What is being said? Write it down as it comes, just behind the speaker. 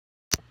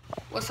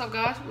What's up,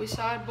 guys? We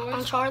side boys.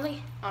 I'm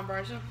Charlie. I'm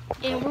Bryson.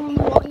 And we're gonna be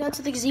walking out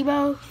to the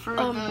gazebo For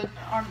my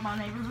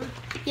neighborhood.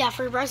 Yeah,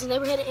 for Bryson's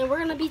neighborhood, and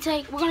we're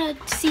gonna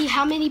see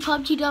how many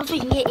PUBG dubs we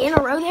can get in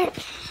a row there.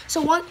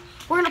 So we're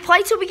gonna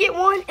play till we get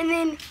one, and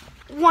then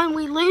when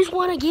we lose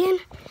one again,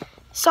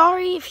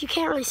 sorry if you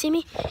can't really see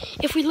me.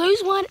 If we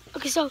lose one,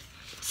 okay, so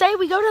say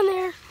we go down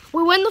there,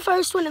 we win the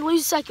first one and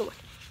lose the second one,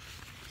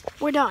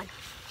 we're done.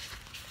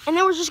 And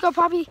then we're just gonna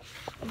probably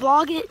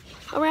vlog it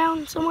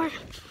around somewhere.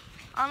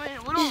 I mean,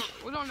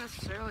 we don't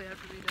necessarily have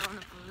to be down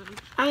if we lose.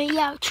 I mean,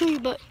 yeah, true,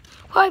 but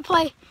probably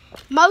play,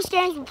 most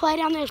games we play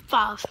down there is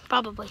 5,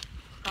 probably.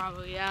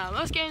 Probably, yeah.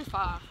 Most games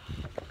 5.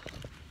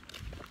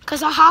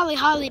 Because I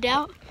highly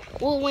doubt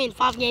we'll win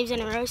 5 games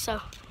in a row,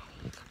 so.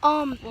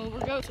 Well,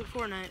 we're going to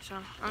Fortnite, so,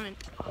 I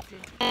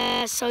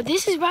mean. So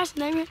this is Bryson's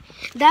neighborhood.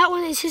 That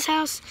one is his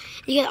house.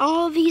 You got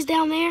all these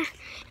down there,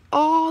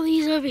 all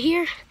these over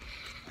here.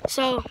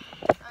 So.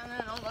 And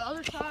then on the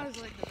other side is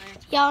like the main.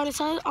 Yeah,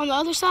 on the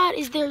other side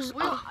is there's.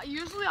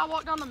 Usually I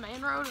walk down the main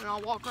road and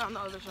I'll walk around the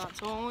other side.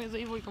 So only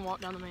leave we can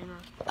walk down the main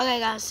road. Okay,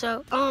 guys.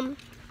 So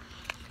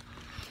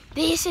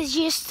this is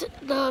just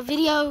the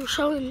video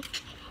showing,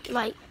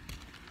 like,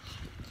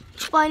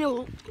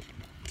 explaining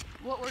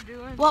what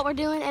we're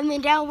doing, and then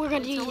down we're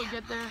gonna Until we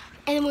get there.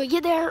 And then when we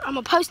get there, I'm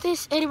gonna post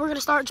this, and then we're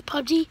gonna start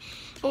PUBG.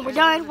 When we're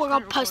done, we're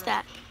gonna post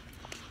that.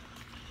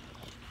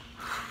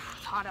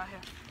 It's hot out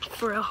here.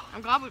 For real.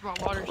 I'm glad we brought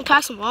waters. We'll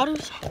pack some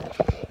waters.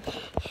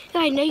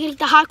 I know you get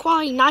the high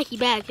quality Nike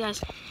bag,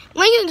 guys.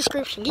 Link in the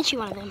description. Get you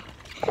one of them.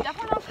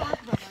 Definitely not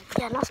sponsored though.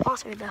 Yeah, not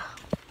sponsored though.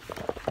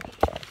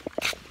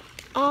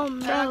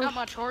 And I got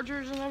my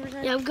chargers and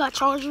everything. Yeah, we got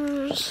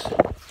chargers.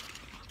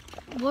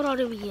 What all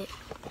did we get?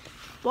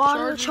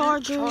 Water,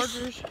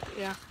 chargers.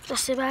 Yeah.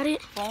 That's about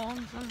it.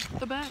 Phones in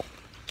the back.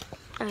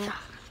 Oh yeah.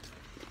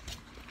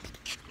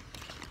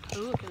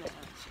 Looking at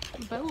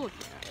us. Looking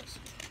at us.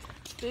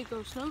 Big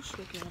old snooch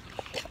looking at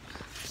us.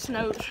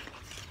 Snooch.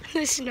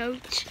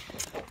 Snooch.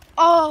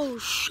 Oh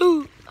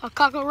shoot! A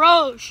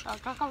cockroach. A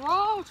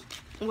cockroach.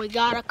 We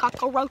got a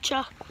cockroach.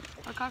 A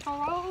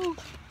cockroach.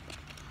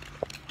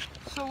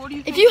 So what do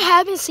you think? If you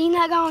haven't seen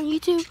that guy on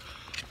YouTube,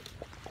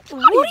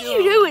 what are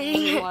you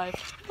doing?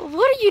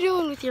 What are you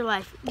doing with your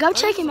life? Go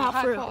check him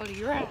out for real.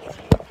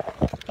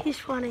 He's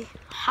funny.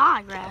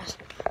 High grass.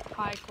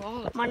 High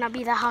quality. Might not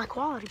be that high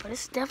quality, but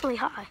it's definitely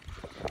high.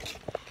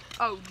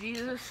 Oh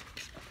Jesus.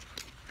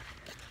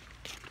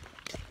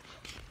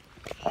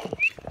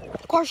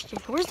 Question.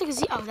 Where's the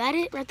gazebo? Oh, that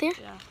it right there?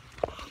 Yeah.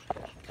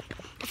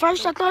 At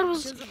first I thought it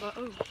was.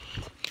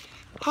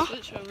 Huh?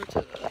 Switch over to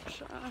the other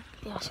side.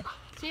 Yeah. So.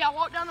 See, I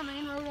walk down the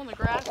main road on the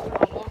grass, and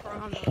I walk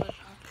around the other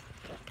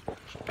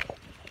side.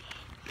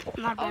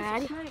 Not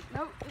bad.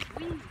 No, it's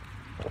weed.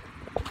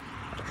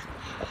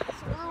 It's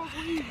squirrel's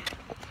weed.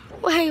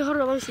 Well, hey, hold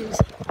on. Let me see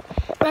this.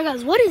 Right,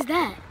 guys, what is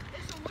that?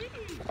 It's a weed.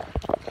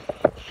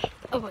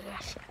 Oh my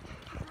gosh.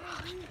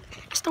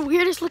 It's the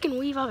weirdest looking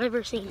weave I've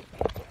ever seen.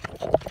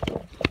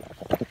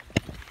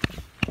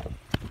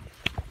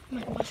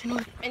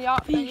 And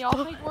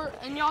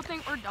y'all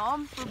think we're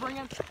dumb for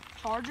bringing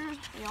chargers?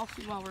 And y'all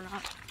see why we're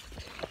not.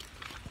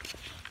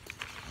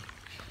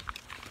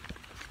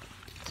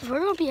 So we're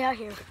gonna be out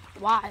here a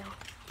while.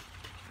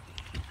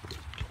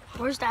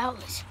 Where's the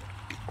outlets?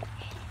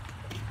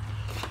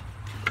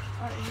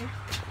 Right here.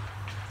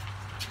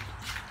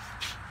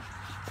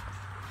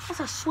 That's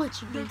a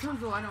switch. There comes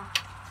the light on.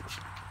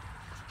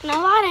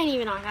 No, light ain't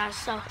even on, guys.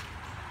 So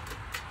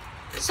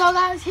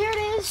guys, here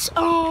it is.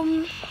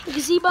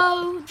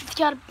 Gazebo. It's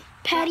got a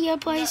patio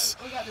place.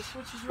 We got the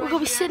switches right We're gonna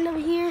be here. sitting over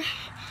here.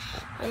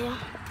 Oh, yeah.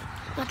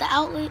 Got the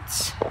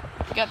outlets.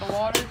 We got the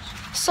waters.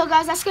 So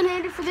guys, that's gonna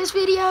end it for this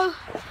video.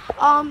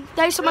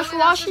 Thanks so much for watching.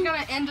 That's just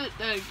gonna end it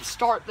to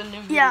start the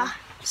new video. Yeah.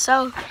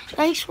 So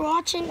thanks for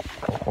watching.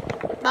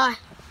 Bye.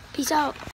 Peace out.